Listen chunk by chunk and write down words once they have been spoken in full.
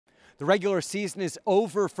The regular season is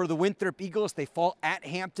over for the Winthrop Eagles. They fall at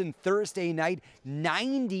Hampton Thursday night,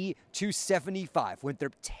 90-75.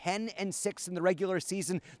 Winthrop 10-6 in the regular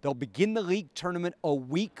season. They'll begin the league tournament a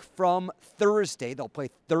week from Thursday. They'll play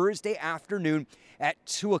Thursday afternoon at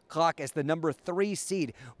 2 o'clock as the number 3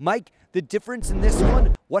 seed. Mike, the difference in this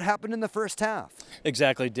one, what happened in the first half?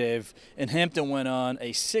 Exactly, Dave. And Hampton went on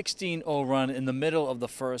a 16-0 run in the middle of the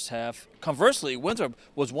first half. Conversely, Winthrop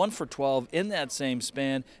was 1 for 12 in that same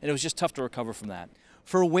span, and it was just tough to recover from that.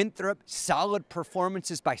 For Winthrop, solid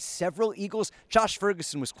performances by several Eagles. Josh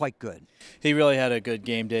Ferguson was quite good. He really had a good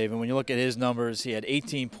game, Dave. And when you look at his numbers, he had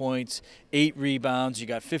 18 points, 8 rebounds. You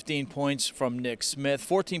got 15 points from Nick Smith,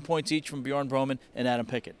 14 points each from Bjorn Broman and Adam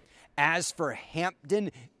Pickett. As for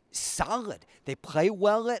Hampton, solid. They play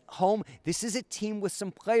well at home. This is a team with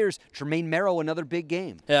some players. Jermaine Merrill, another big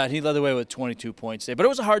game. Yeah, he led the way with 22 points today. But it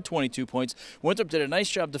was a hard 22 points. Winthrop did a nice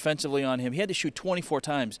job defensively on him. He had to shoot 24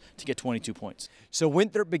 times to get 22 points. So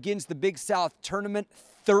Winthrop begins the Big South tournament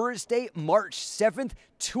Thursday, March 7th,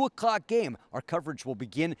 2 o'clock game. Our coverage will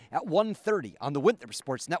begin at 1:30 on the Winthrop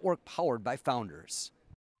Sports Network, powered by Founders.